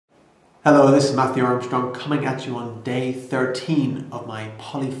Hello, this is Matthew Armstrong coming at you on day 13 of my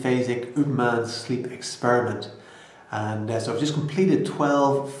polyphasic Uberman sleep experiment. And so I've just completed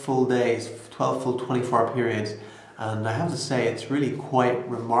 12 full days, 12 full 24-hour periods, and I have to say it's really quite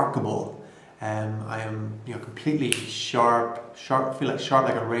remarkable. I am completely sharp, feel like sharp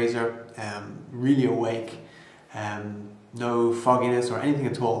like a razor, really awake, no fogginess or anything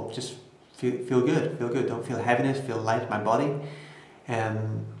at all, just feel good, don't feel heaviness, feel light in my body.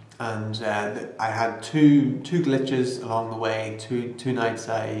 I had two glitches along the way, two nights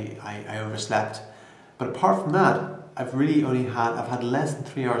I overslept. But apart from that, I've had less than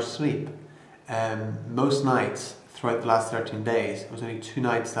 3 hours sleep most nights throughout the last 13 days. It was only 2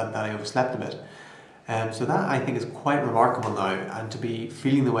 nights that I overslept a bit. So that I think is quite remarkable now, and to be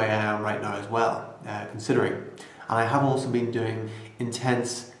feeling the way I am right now as well, considering. And I have also been doing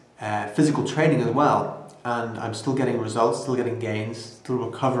intense physical training as well. And I'm still getting results, still getting gains, still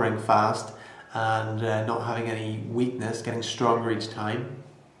recovering fast, and not having any weakness, getting stronger each time.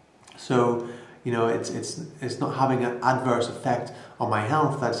 So, it's not having an adverse effect on my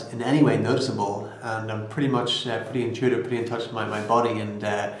health that's in any way noticeable, and I'm pretty much pretty intuitive, pretty in touch with my body, and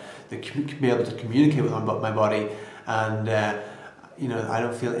be able to communicate with my body, and I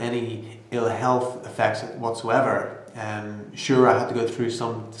don't feel any ill health effects whatsoever. Sure, I had to go through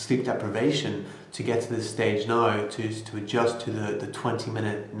some sleep deprivation to get to this stage now, to adjust to the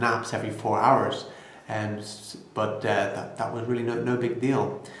 20-minute naps every 4 hours, but that was really no big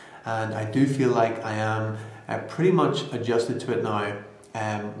deal, and I do feel like I am pretty much adjusted to it now.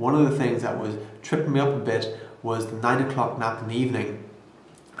 One of the things that was tripping me up a bit was the 9 o'clock nap in the evening,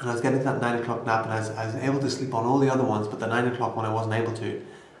 and I was getting to that 9 o'clock nap, and I was able to sleep on all the other ones, but the 9 o'clock one I wasn't able to.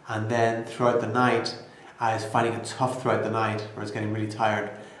 And then throughout the night I was finding it tough throughout the night, where I was getting really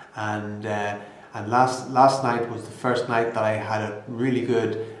tired, and last night was the first night that I had a really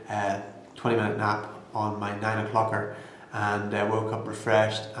good 20-minute nap on my 9 o'clocker, and woke up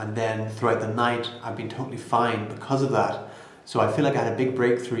refreshed. And then throughout the night I've been totally fine because of that. So I feel like I had a big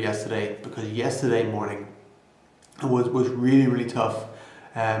breakthrough yesterday, because yesterday morning was really tough.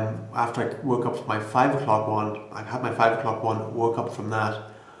 After I woke up from my 5 o'clock one, I had my 5 o'clock one, woke up from that,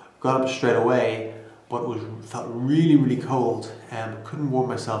 got up straight away, but felt really cold, couldn't warm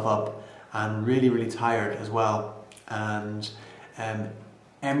myself up, and really tired as well. And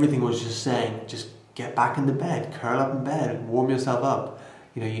everything was just saying, just get back in the bed, curl up in bed, warm yourself up.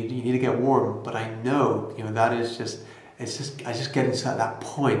 You need to get warm. But I know, that is I just get into that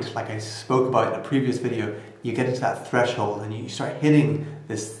point, like I spoke about in a previous video. You get into that threshold, and you start hitting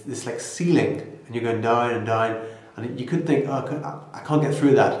this like ceiling, and you're going down and down. And you could think, oh, I can't get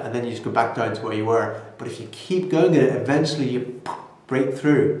through that, and then you just go back down to where you were. But if you keep going at it, eventually you break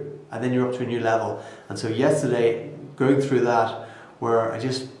through, and then you're up to a new level. And so yesterday, going through that, where I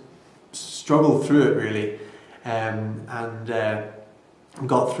just struggled through it really, and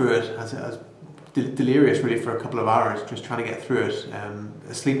got through it. I was delirious really for a couple of hours, just trying to get through it,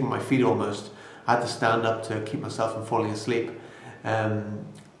 asleep on my feet almost. I had to stand up to keep myself from falling asleep.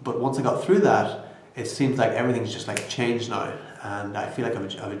 But once I got through that, it seems like everything's just like changed now, and I feel like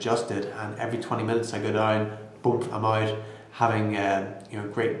I've adjusted. And every 20 minutes I go down, boom, I'm out, having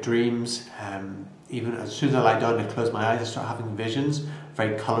great dreams. Even as soon as I lie down and close my eyes, I start having visions,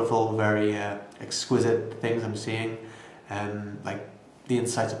 very colourful, very exquisite things I'm seeing, like the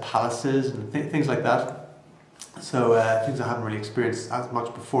insides of palaces and things like that. So things I haven't really experienced as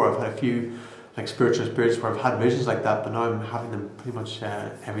much before. I've had a few like spiritual experiences where I've had visions like that, but now I'm having them pretty much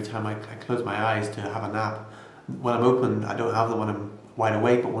every time I close my eyes to have a nap. When I'm open, I don't have them when I'm wide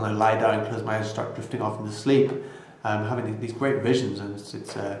awake, but when I lie down and close my eyes and start drifting off into sleep, I'm having these great visions, and it's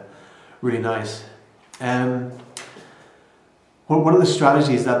really nice. One of the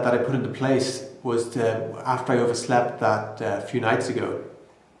strategies that I put into place was after I overslept that few nights ago,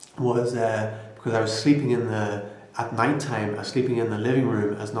 was because I was sleeping at night time, I was sleeping in the living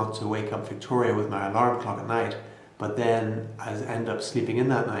room as not to wake up Victoria with my alarm clock at night, but then I ended up sleeping in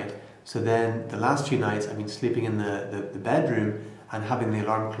that night. So then the last few nights I've been sleeping in the bedroom and having the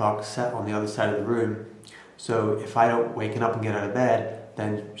alarm clock set on the other side of the room. So if I don't waken up and get out of bed,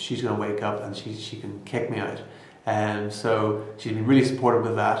 then she's going to wake up and she can kick me out. And so she's been really supportive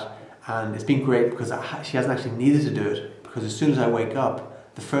with that, and it's been great because she hasn't actually needed to do it, because as soon as I wake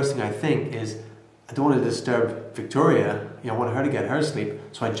up, the first thing I think is, I don't want to disturb Victoria, I want her to get her sleep,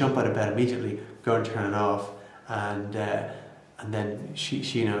 so I jump out of bed immediately, go and turn it off, and then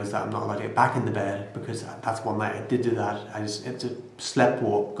she knows that I'm not allowed to get back in the bed, because that's one night I did do that. It's a slept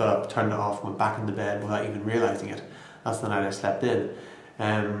walk, got up, turned it off, went back in the bed without even realising it. That's the night I slept in.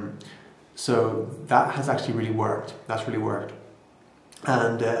 So that has actually really worked. That's really worked.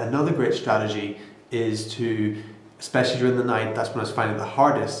 And another great strategy is to, especially during the night, that's when I was finding it the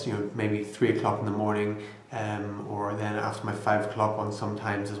hardest, you know, maybe 3 o'clock in the morning, or then after my 5 o'clock one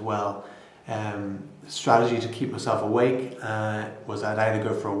sometimes as well. Strategy to keep myself awake was I'd either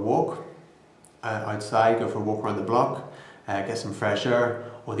go for a walk outside, go for a walk around the block, get some fresh air,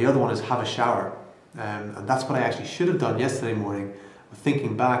 or the other one is have a shower. And that's what I actually should have done yesterday morning.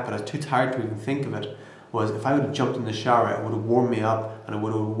 Thinking back, but I was too tired to even think of it, was if I would have jumped in the shower, it would have warmed me up and it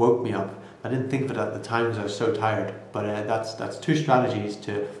would have woke me up. I didn't think of it at the time because I was so tired. But that's two strategies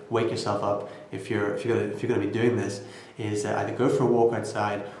to wake yourself up if you're going to be doing this. Is either go for a walk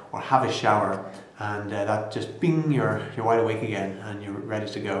outside or have a shower, and that just bing, you're wide awake again and you're ready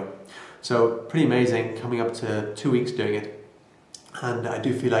to go. So pretty amazing, coming up to 2 weeks doing it, and I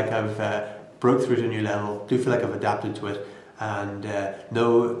do feel like I've broke through to a new level. Do feel like I've adapted to it, and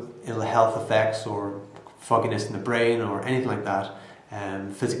no ill health effects or fogginess in the brain or anything like that.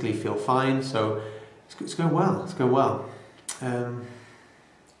 Physically feel fine, so it's going well. It's going well. 1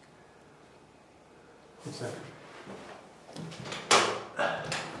 second.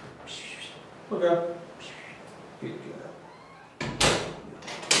 Okay. Good.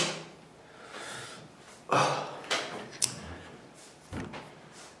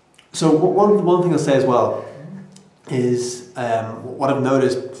 So one thing I'll say as well is what I've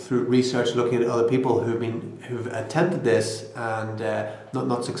noticed through research, looking at other people who've attempted this and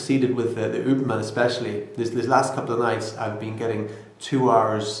not succeeded with the Uberman especially. This last couple of nights I've been getting 2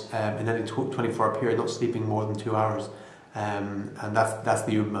 hours in any 24-hour period, not sleeping more than 2 hours. And that's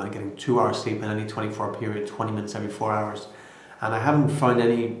the Uberman, getting 2 hours sleep in any 24-hour period, 20 minutes every 4 hours. And I haven't found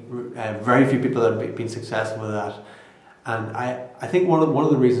very few people that have been successful with that. And I think one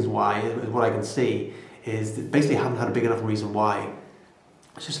of the reasons why, is what I can see, is that basically I haven't had a big enough reason why.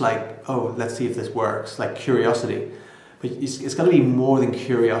 It's just like, oh, let's see if this works, like curiosity. But it's got to be more than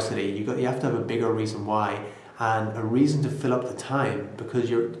curiosity. You have to have a bigger reason why, and a reason to fill up the time,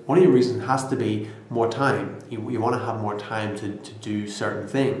 because one of your reasons has to be more time. You want to have more time to do certain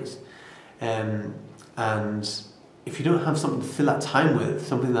things. And if you don't have something to fill that time with,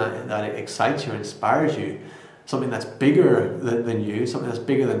 something that excites you, inspires you, something that's bigger than you, something that's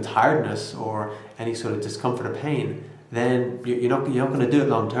bigger than tiredness or any sort of discomfort or pain, then you're not going to do it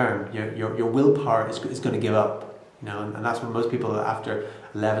long term. Your willpower is going to give up, you know, and that's when most people, after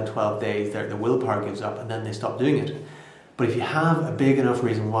 11, 12 days, their willpower gives up and then they stop doing it. But if you have a big enough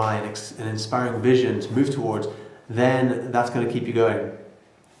reason why, an inspiring vision to move towards, then that's going to keep you going.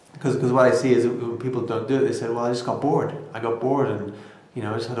 Because what I see is that when people don't do it, they say, well, I just got bored. I got bored and, you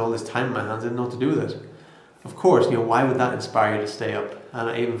know, I just had all this time in my hands, I didn't know what to do with it. Of course, you know, why would that inspire you to stay up? And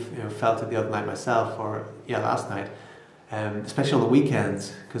I even felt it the other night myself, or last night, especially on the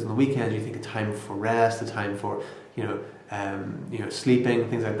weekends, because on the weekends you think a time for rest, a time for sleeping,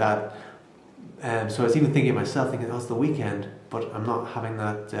 things like that. So I was even thinking myself, oh, it's the weekend, but I'm not having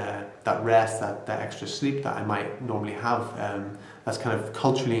that rest, that extra sleep that I might normally have. That's kind of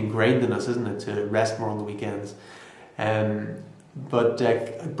culturally ingrained in us, isn't it, to rest more on the weekends? But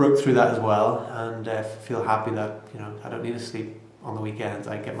I broke through that as well, and feel happy that I don't need to sleep on the weekends.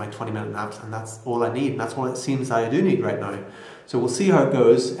 I get my 20-minute naps, and that's all I need, and that's what it seems that I do need right now. So we'll see how it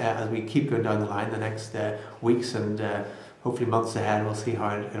goes as we keep going down the line the next weeks and hopefully months ahead. We'll see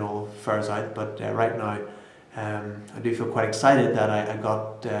how it all fares out. But right now, I do feel quite excited that I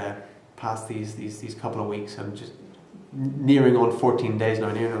got past these couple of weeks. I'm just nearing on 14 days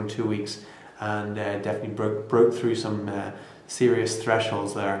now, nearing on 2 weeks, and definitely broke through some serious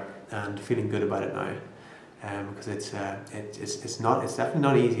thresholds there, and feeling good about it now. Because it's definitely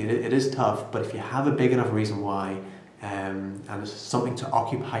not easy. It is tough, but if you have a big enough reason why, and there's something to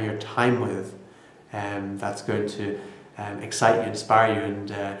occupy your time with, that's going to excite you, inspire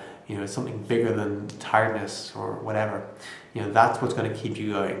you, and something bigger than tiredness or whatever. That's what's going to keep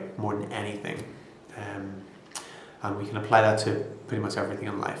you going more than anything. And we can apply that to pretty much everything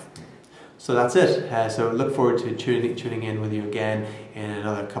in life. So that's it. So look forward to tuning in with you again in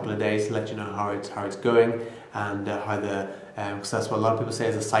another couple of days to let you know how it's going, and how because that's what a lot of people say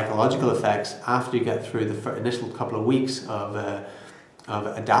is the psychological effects after you get through the initial couple of weeks of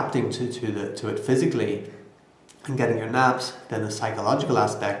adapting to it physically and getting your naps. Then the psychological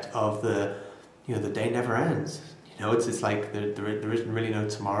aspect of the day never ends. It's like there isn't really no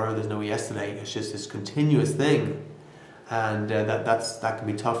tomorrow. There's no yesterday. It's just this continuous thing. And that can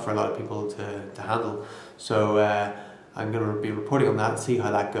be tough for a lot of people to handle. So I'm going to be reporting on that, see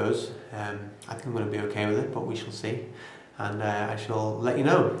how that goes. I think I'm going to be okay with it, but we shall see. And I shall let you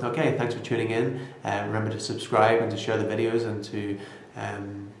know. Okay, thanks for tuning in. Remember to subscribe and to share the videos, and to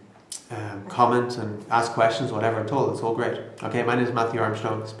comment and ask questions, whatever at all. It's all great. Okay, my name is Matthew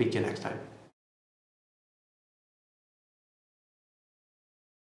Armstrong. Speak to you next time.